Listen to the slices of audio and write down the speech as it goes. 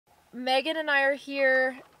Megan and I are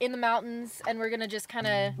here in the mountains, and we're gonna just kind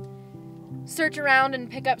of search around and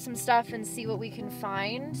pick up some stuff and see what we can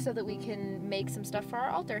find so that we can make some stuff for our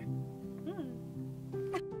altar.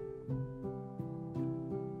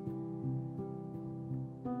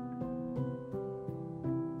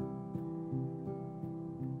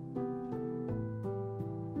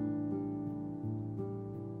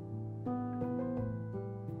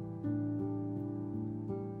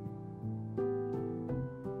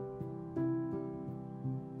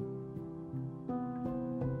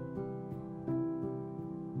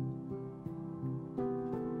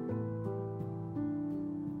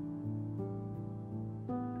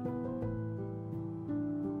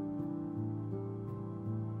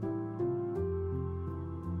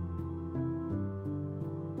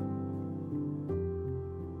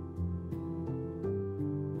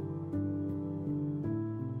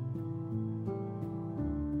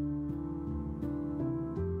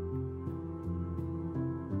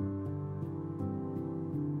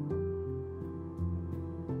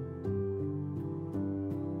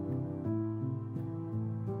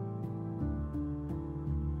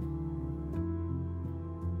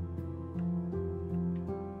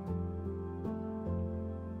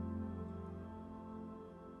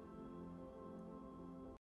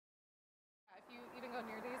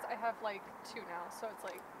 Near these, I have like 2 now, so it's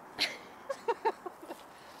like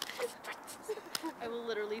I will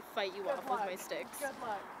literally fight you off with my sticks. Good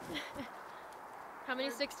luck. How many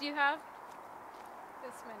sticks do you have?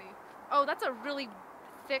 This many. Oh, that's a really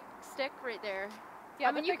thick stick right there. Yeah,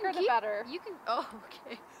 I mean, the thicker the better. You can. Oh,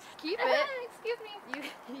 okay. Keep it. Excuse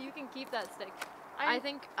me. You can keep that stick. I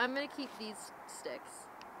think I'm gonna keep these sticks.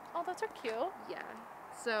 Oh, those are cute. Yeah.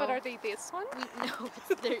 So. But are they this one? No,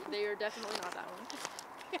 they are definitely not that one.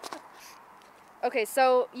 Okay,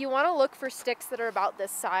 so you want to look for sticks that are about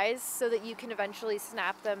this size so that you can eventually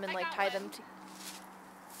snap them and like tie them to.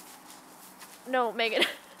 No, Megan.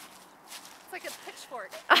 It's like a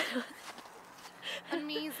pitchfork.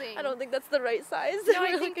 Amazing. I don't think that's the right size. No,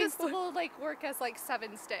 I think this will like work as like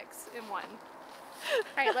 7 sticks in one.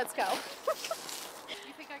 All right, let's go.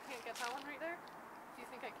 You think I can't get that one right there? Do you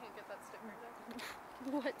think I can't get that stick right there?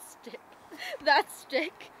 What stick? That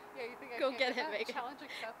stick? Yeah, you think I Go can't get get it, that? Megan. Challenge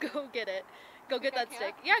accepted. Go get it. Go get that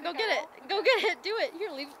stick. You Yeah, think go I get it. will? Go Okay. get it. Do it. Here,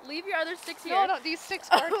 leave your other sticks here. No, these sticks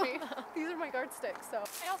guard me. These are my guard sticks, so.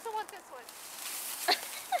 I also want this one.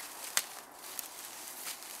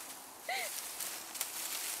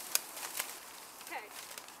 Okay.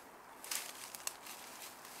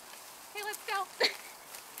 Okay, let's go.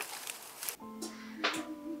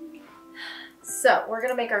 So, we're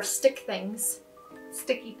gonna make our stick things.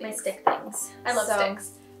 Sticky things. My stick things. I love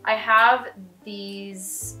sticks. I have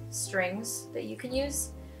these strings that you can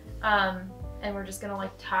use. And we're just gonna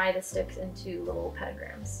like tie the sticks into little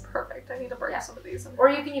pentagrams. Perfect. I need to bring some of these. Or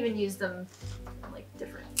you can even use them like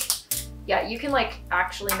different. Yeah, you can like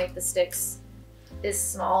actually make the sticks as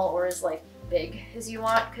small or as like big as you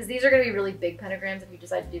want, because these are gonna be really big pentagrams if you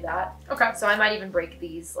decide to do that. Okay. So I might even break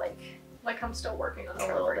these like I'm still working on a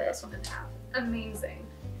little bit. this one in half. Amazing.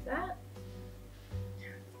 that.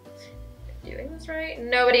 Doing this right?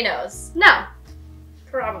 Nobody knows. No.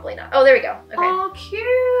 Probably not. Oh, there we go. Okay. Oh,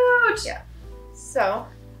 cute. Yeah. So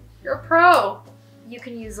You're a pro. you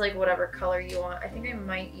can use like whatever color you want. I think I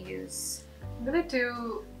might use. I'm gonna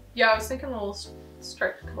do. Yeah, I was thinking little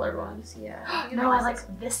striped colored ones. Yeah. No, I like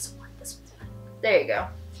this one. This one's fun. There you go.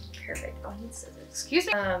 Perfect. Oh, I need scissors. Excuse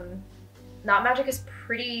me. Knot magic is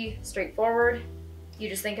pretty straightforward. You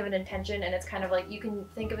just think of an intention, and it's kind of like you can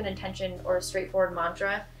think of an intention or a straightforward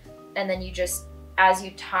mantra, and then you just, as you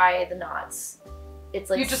tie the knots, it's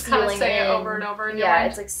like you just kind of say it over and over in your mind.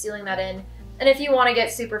 It's like sealing that in. And if you want to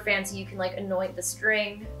get super fancy, you can like anoint the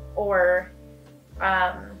string, or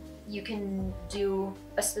you can do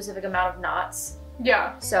a specific amount of knots.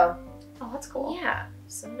 Yeah. So. Oh, that's cool. Yeah.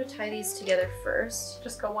 So I'm gonna tie these together first.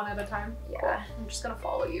 Just go one at a time. Yeah. Cool. I'm just gonna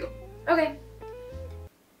follow you. Okay.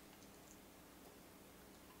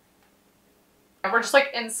 And we're just like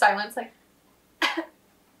in silence, like.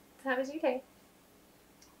 How was your day?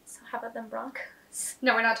 So how about them Broncos?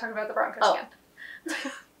 No, we're not talking about the Broncos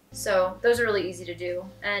again. So those are really easy to do.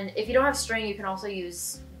 And if you don't have string, you can also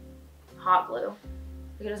use hot glue.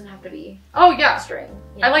 Like, it doesn't have to be Oh yeah. string.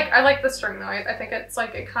 I like the string though. I think it's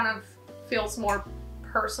like it kind of feels more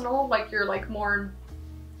personal. Like you're like more,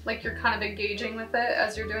 like you're kind of engaging with it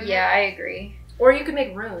as you're doing it. Yeah, I agree. Or you could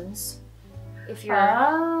make runes. If you're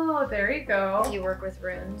Oh, there you go. if you work with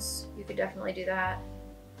runes, you could definitely do that.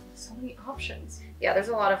 So many options. Yeah, there's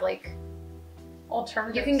a lot of like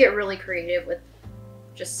Alternatives. you can get really creative with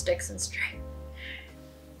just sticks and string.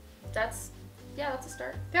 That's Yeah, that's a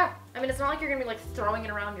start. Yeah. I mean, it's not like you're gonna be like throwing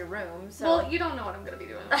it around your room. So. Well, you don't know what I'm gonna be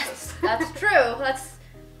doing with this. That's true.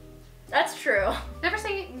 That's true. Never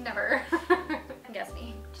say never. Guess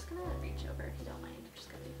me. I'm just gonna reach over if you don't mind. I'm just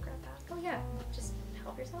gonna grab that. Oh yeah, just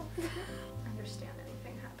help yourself. Understand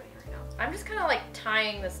anything happening right now. I'm just kind of like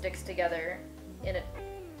tying the sticks together in it,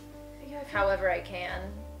 however I can.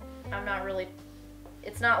 I'm not really.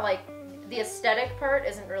 It's not like the aesthetic part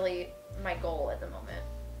isn't really my goal at the moment.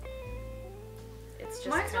 It's just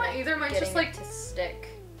mine's not either. Mine's just like to stick.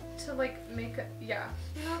 To like make it, yeah.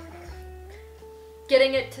 You know?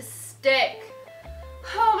 Getting it to stick.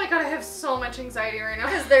 Oh my god, I have so much anxiety right now.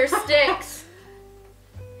 Because they're sticks.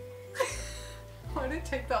 Why did it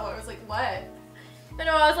take that long? I was like, what? I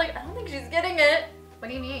know, I was like, I don't think she's getting it. What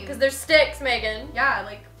do you mean? Because they're sticks, Megan. Yeah,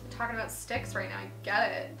 like, talking about sticks right now. I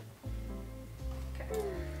get it. Okay.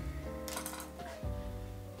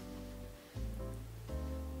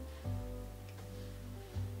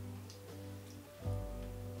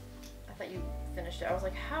 I thought you finished it. I was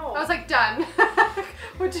like, how? I was like, done.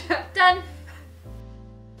 Would you? Done.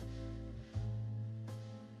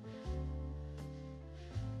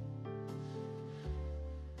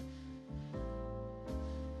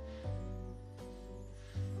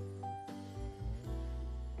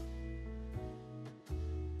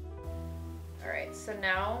 Alright, so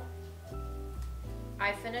now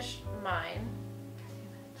I finished mine.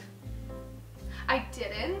 I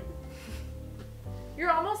didn't,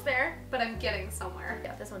 You're almost there. but I'm getting somewhere.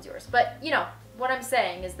 Yeah, this one's yours. But, you know, what I'm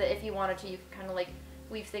saying is that if you wanted to, you could kind of like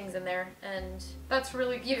weave things in there, and That's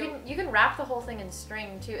really cute. you can wrap the whole thing in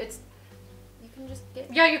string too. You can just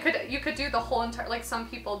get. Yeah, you could do the whole entire, like some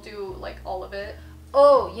people do like all of it.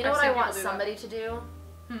 Oh, you know I've what seen I want people do somebody to do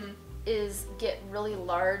Hmm. is get really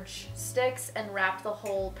large sticks and wrap the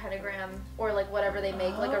whole pentagram or like whatever they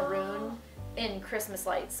make, like a rune, in Christmas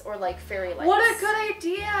lights or like fairy lights. What a good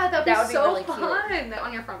idea! That would be so really fun. That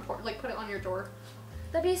on your front porch, like put it on your door.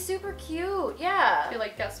 That'd be super cute. Yeah. Be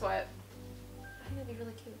like, guess what? I think that'd be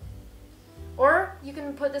really cute. Or you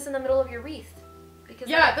can put this in the middle of your wreath. Because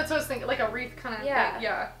Yeah, that's what I was thinking. Like a wreath kind of Yeah. thing.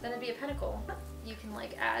 Yeah. then it'd be a pentacle. You can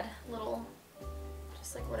like add little,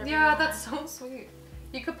 just like whatever. Yeah, you that's so sweet.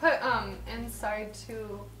 You could put inside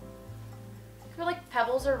too. Or like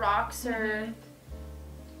pebbles or rocks or Mhm.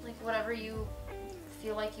 like whatever you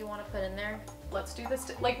feel like you want to put in there. Let's do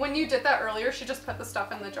this. Like when you did that earlier, she just put the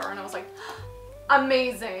stuff in the jar, and I was like,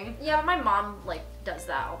 amazing. Yeah, but my mom like does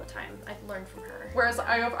that all the time. I've learned from her. Whereas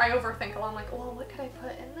I overthink a lot. I'm like, well, what could I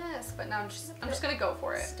put in this? But now I'm just gonna go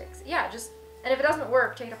for it. Sticks. Yeah, just and if it doesn't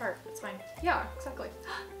work, take it apart. It's fine. Yeah, exactly.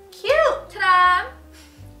 Cute. Ta-da!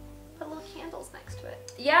 Put little candles next to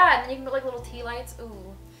it. Yeah, and then you can put like little tea lights.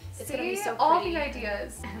 Ooh, it's See, gonna be so pretty. all the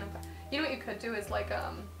ideas. You know what you could do is like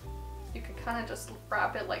you could kind of just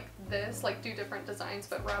wrap it like this, like do different designs,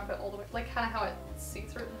 but wrap it all the way, like kind of how it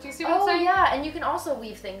see-through. Do you see what I'm Oh saying? yeah, and you can also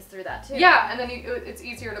weave things through that too. Yeah, and then it's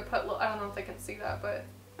easier to put. I don't know if they can see that, but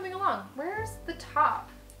Coming along. where's the top?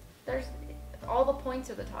 There's all the points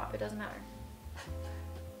are the top. It doesn't matter.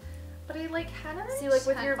 But I like had it. See, like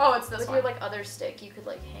with your it's this with one. your like other stick, you could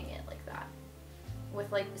like hang it like that.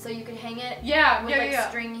 With like so you could hang it yeah, with yeah, like yeah.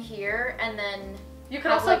 string here, and then You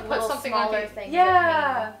could have, also like, put little something smaller on things Yeah,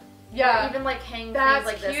 that yeah. or even like hang That's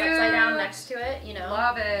things like this upside down cute. next to it, you know.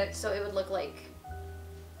 Love it. So it would look like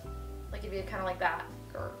it'd be kind of like that.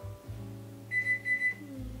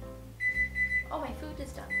 Oh, my food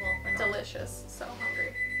is done. Well, my mom. Delicious. So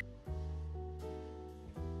hungry.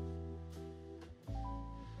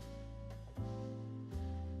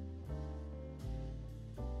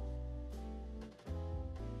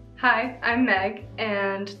 Hi, I'm Meg,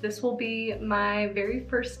 and this will be my very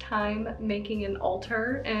first time making an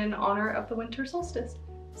altar in honor of the winter solstice.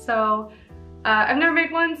 So I've never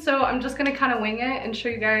made one, so I'm just gonna kind of wing it and show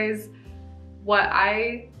you guys what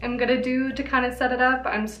I am gonna do to kind of set it up.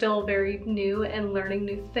 I'm still very new and learning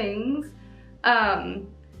new things.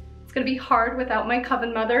 It's gonna be hard without my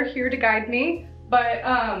coven mother here to guide me, but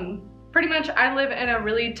pretty much I live in a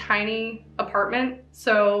really tiny apartment,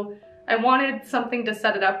 so I wanted something to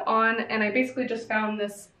set it up on, and I basically just found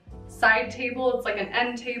this side table. It's like an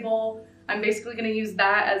end table. I'm basically gonna use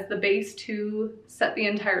that as the base to set the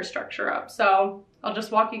entire structure up. So I'll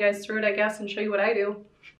just walk you guys through it, I guess, and show you what I do.